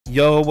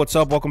Yo, what's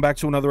up? Welcome back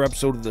to another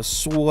episode of the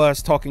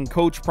SWS, talking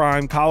Coach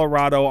Prime,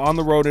 Colorado on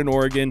the road in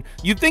Oregon.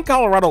 You'd think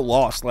Colorado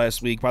lost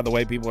last week, by the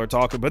way people are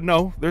talking, but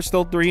no, they're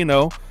still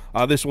 3-0.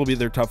 This will be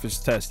their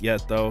toughest test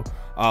yet, though.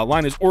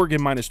 Line is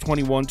Oregon minus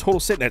 21, total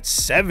sitting at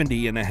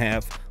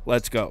 70.5.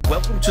 Let's go.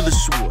 Welcome to the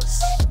SWS.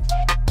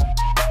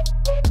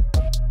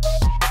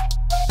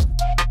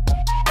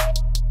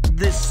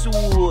 The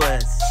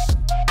SWS.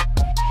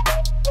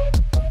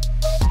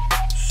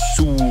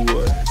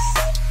 SWS.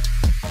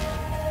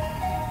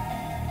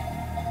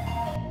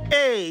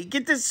 Hey,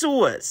 get the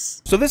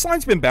SWS. So this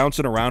line's been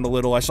bouncing around a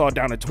little. I saw it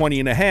down at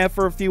 20.5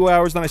 for a few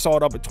hours. Then I saw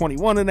it up at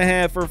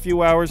 21.5 for a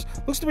few hours.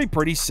 Looks to be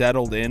pretty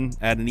settled in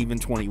at an even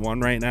 21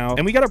 right now.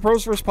 And we got a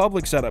pros versus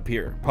public setup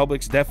here.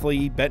 Public's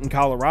definitely betting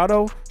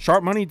Colorado.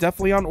 Sharp money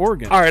definitely on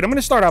Oregon. All right, I'm going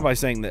to start out by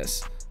saying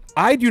this.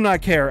 I do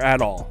not care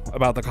at all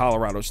about the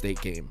Colorado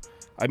State game.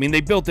 I mean,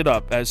 they built it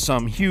up as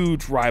some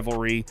huge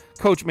rivalry.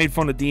 Coach made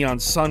fun of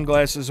Deion's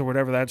sunglasses or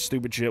whatever that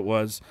stupid shit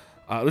was.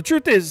 The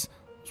truth is,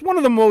 it's one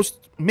of the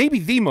most, maybe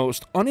the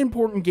most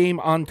unimportant game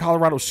on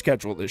Colorado's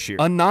schedule this year.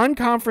 A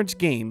non-conference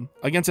game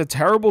against a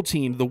terrible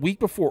team the week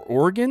before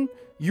Oregon?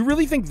 You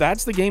really think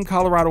that's the game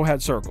Colorado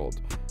had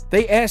circled?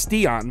 They asked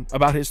Deion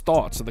about his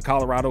thoughts of the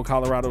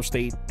Colorado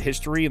State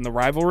history and the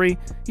rivalry.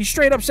 He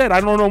straight up said,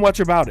 I don't know much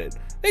about it.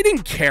 They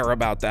didn't care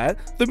about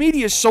that. The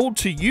media sold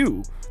to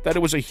you that it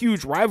was a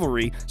huge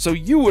rivalry, so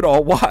you would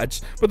all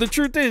watch. But the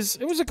truth is,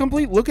 it was a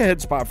complete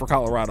look-ahead spot for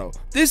Colorado.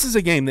 This is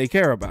a game they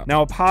care about.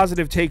 Now, a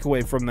positive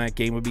takeaway from that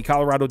game would be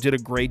Colorado did a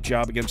great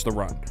job against the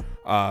run.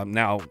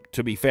 Now,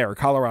 to be fair,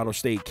 Colorado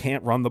State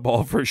can't run the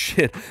ball for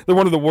shit. They're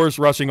one of the worst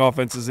rushing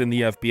offenses in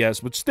the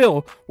FBS, but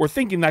still, we're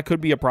thinking that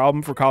could be a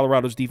problem for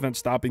Colorado's defense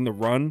stopping the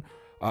run.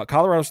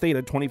 Colorado State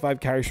had 25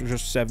 carries for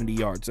just 70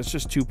 yards. That's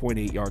just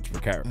 2.8 yards per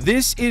carry.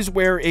 This is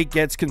where it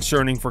gets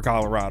concerning for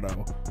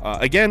Colorado.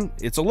 Again,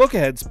 it's a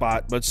look-ahead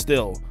spot, but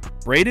still,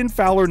 Braden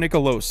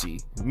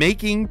Fowler-Nicolosi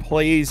making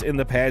plays in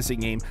the passing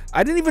game.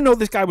 I didn't even know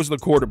this guy was the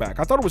quarterback.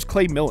 I thought it was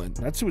Clay Millen.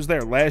 That's who was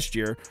there last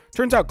year.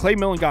 Turns out Clay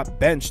Millen got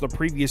benched the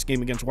previous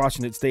game against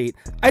Washington State.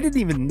 I didn't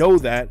even know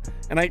that,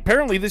 and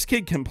apparently this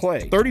kid can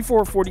play.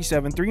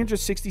 34-47,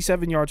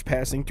 367 yards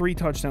passing, 3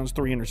 touchdowns,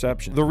 3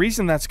 interceptions. The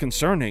reason that's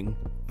concerning,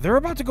 they're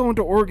about to go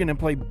into Oregon and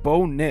play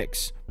Bo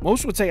Nix.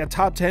 Most would say a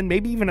top 10,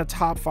 maybe even a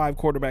top 5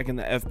 quarterback in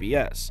the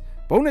FBS.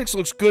 Bo Nix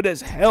looks good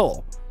as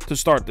hell to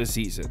start this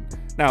season.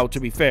 Now, to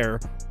be fair,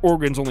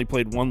 Oregon's only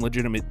played one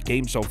legitimate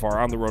game so far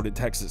on the road at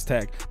Texas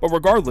Tech, but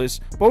regardless,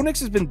 Bo Nix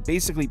has been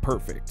basically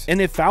perfect.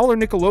 And if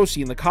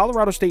Fowler-Nicolosi and the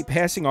Colorado State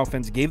passing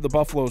offense gave the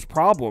Buffaloes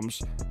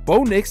problems,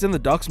 Bo Nix and the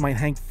Ducks might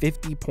hang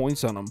 50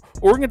 points on them.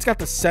 Oregon's got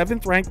the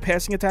 7th ranked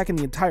passing attack in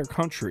the entire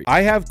country.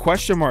 I have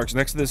question marks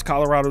next to this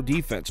Colorado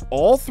defense.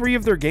 All 3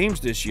 of their games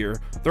this year,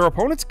 their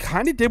opponents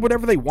kind of did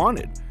whatever they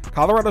wanted.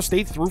 Colorado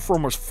State threw for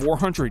almost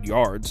 400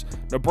 yards.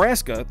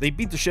 Nebraska, they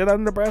beat the shit out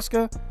of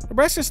Nebraska.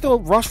 Nebraska still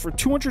rushed for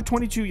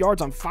 222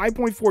 yards on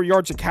 5.4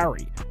 yards a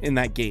carry in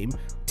that game.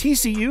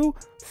 TCU,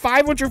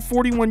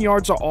 541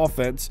 yards of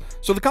offense.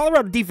 So the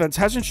Colorado defense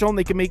hasn't shown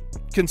they can make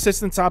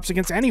consistent stops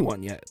against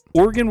anyone yet.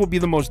 Oregon will be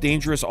the most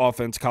dangerous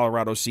offense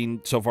Colorado's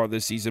seen so far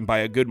this season by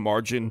a good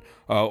margin.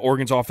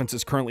 Oregon's offense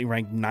is currently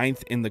ranked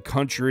 9th in the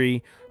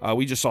country.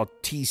 We just saw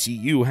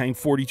TCU hang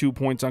 42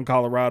 points on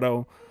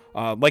Colorado.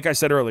 Like I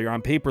said earlier,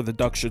 on paper, the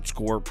Ducks should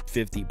score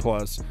 50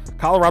 plus.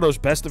 Colorado's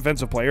best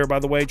defensive player, by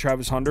the way,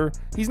 Travis Hunter,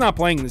 he's not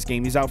playing in this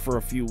game. He's out for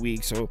a few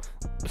weeks, so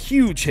a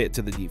huge hit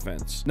to the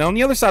defense. Now, on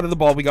the other side of the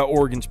ball, we got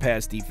Oregon's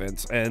pass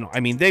defense, and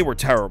I mean, they were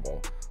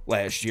terrible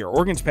last year.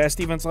 Oregon's pass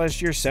defense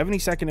last year,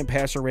 72nd in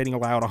passer rating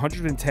allowed,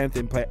 110th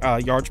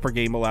in yards per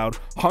game allowed,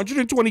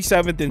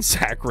 127th in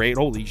sack rate.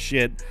 Holy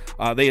shit.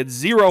 They had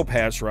 0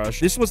 pass rush.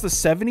 This was the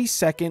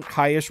 72nd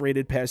highest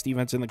rated pass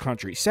defense in the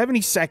country.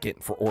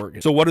 72nd for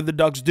Oregon. So what did the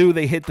Ducks do?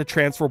 They hit the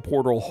transfer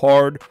portal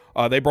hard.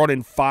 They brought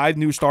in 5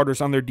 new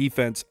starters on their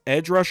defense.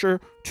 Edge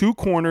rusher, 2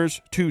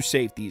 corners, 2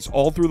 safeties,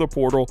 all through the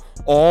portal.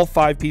 All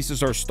 5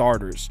 pieces are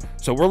starters.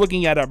 So we're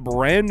looking at a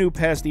brand new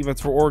pass defense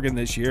for Oregon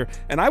this year.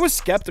 And I was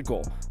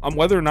skeptical on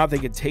whether or not they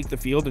could take the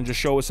field and just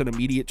show us an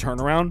immediate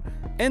turnaround.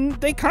 And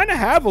they kind of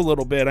have a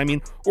little bit. I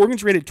mean,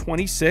 Oregon's rated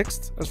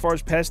 26th as far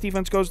as pass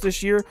defense goes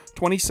this year,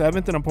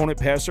 27th in opponent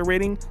passer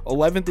rating,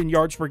 11th in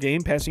yards per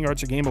game, passing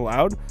yards a game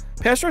allowed.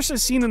 Pass rush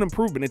has seen an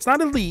improvement. It's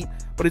not elite,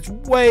 but it's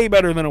way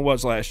better than it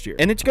was last year.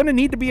 And it's going to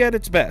need to be at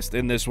its best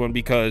in this one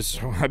because,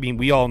 I mean,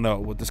 we all know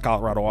what this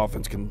Colorado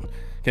offense can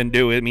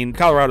do. I mean,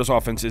 Colorado's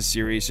offense is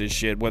serious as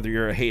shit, whether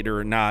you're a hater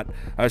or not.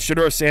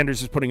 Shedeur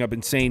Sanders is putting up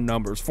insane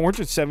numbers.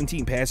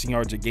 417 passing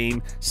yards a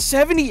game,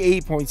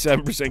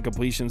 78.7%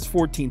 completions,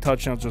 14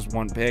 touchdowns, just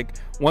 1 pick,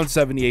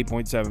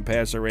 178.7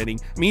 passer rating.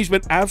 I mean, he's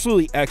been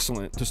absolutely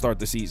excellent to start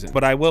the season.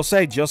 But I will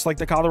say, just like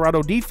the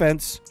Colorado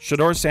defense,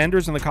 Shedeur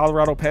Sanders and the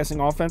Colorado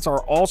passing offense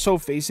are also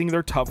facing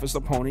their toughest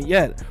opponent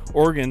yet.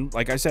 Oregon,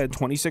 like I said,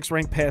 26th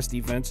ranked pass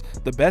defense.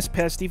 The best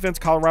pass defense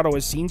Colorado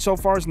has seen so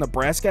far is Nebraska.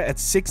 Nebraska at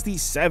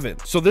 67.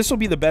 So this will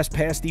be the best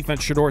pass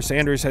defense Shedeur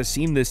Sanders has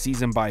seen this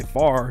season by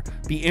far.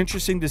 Be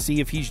interesting to see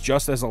if he's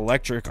just as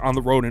electric on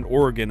the road in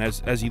Oregon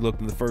as he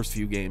looked in the first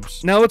few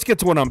games. Now let's get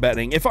to what I'm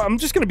betting. If I'm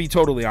just going to be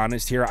totally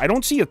honest here, I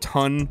don't see a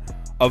ton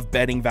of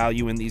betting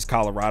value in these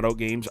Colorado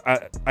games.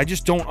 I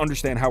just don't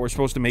understand how we're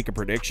supposed to make a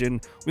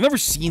prediction. We've never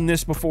seen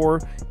this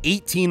before.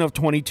 18 of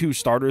 22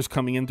 starters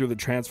coming in through the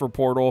transfer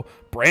portal,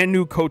 brand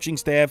new coaching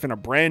staff and a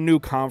brand new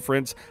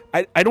conference.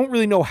 I don't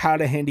really know how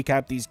to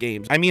handicap these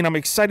games. I mean, I'm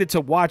excited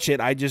to watch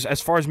it.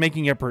 As far as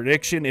making a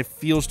prediction, it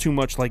feels too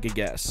much like a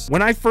guess.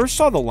 When I first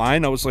saw the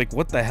line, I was like,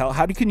 what the hell?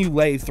 How can you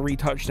lay 3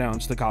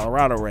 touchdowns to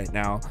Colorado right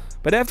now?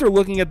 But after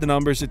looking at the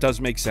numbers, it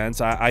does make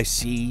sense. I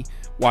see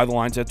why the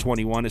line's at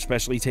 21,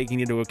 especially taking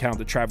into account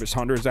that Travis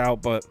Hunter's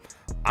out, but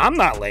I'm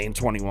not laying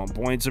 21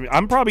 points. I mean,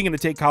 I'm probably going to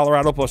take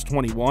Colorado plus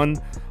 21,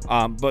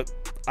 but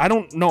I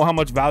don't know how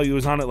much value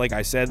is on it. Like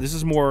I said, this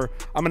is more,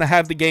 I'm going to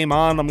have the game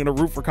on. I'm going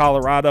to root for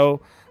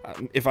Colorado.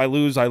 If I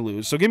lose, I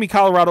lose. So give me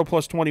Colorado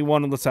plus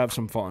 21 and let's have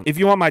some fun. If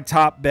you want my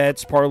top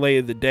bets, parlay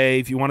of the day,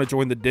 if you want to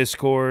join the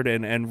Discord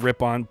and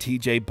rip on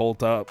TJ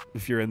Bolt up,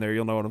 if you're in there,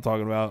 you'll know what I'm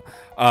talking about.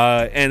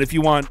 And if you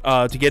want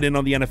to get in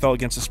on the NFL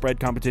against the spread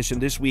competition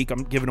this week,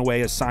 I'm giving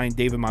away a signed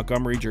David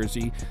Montgomery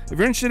jersey. If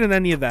you're interested in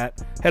any of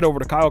that, head over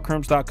to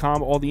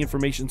KyleKirms.com. All the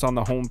information's on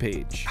the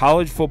homepage.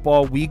 College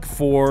football week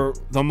 4,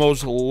 the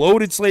most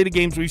loaded slate of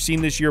games we've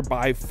seen this year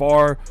by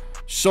far.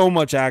 So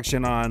much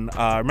action on.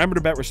 Remember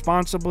to bet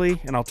responsibly,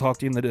 and I'll talk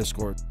to you in the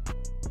Discord.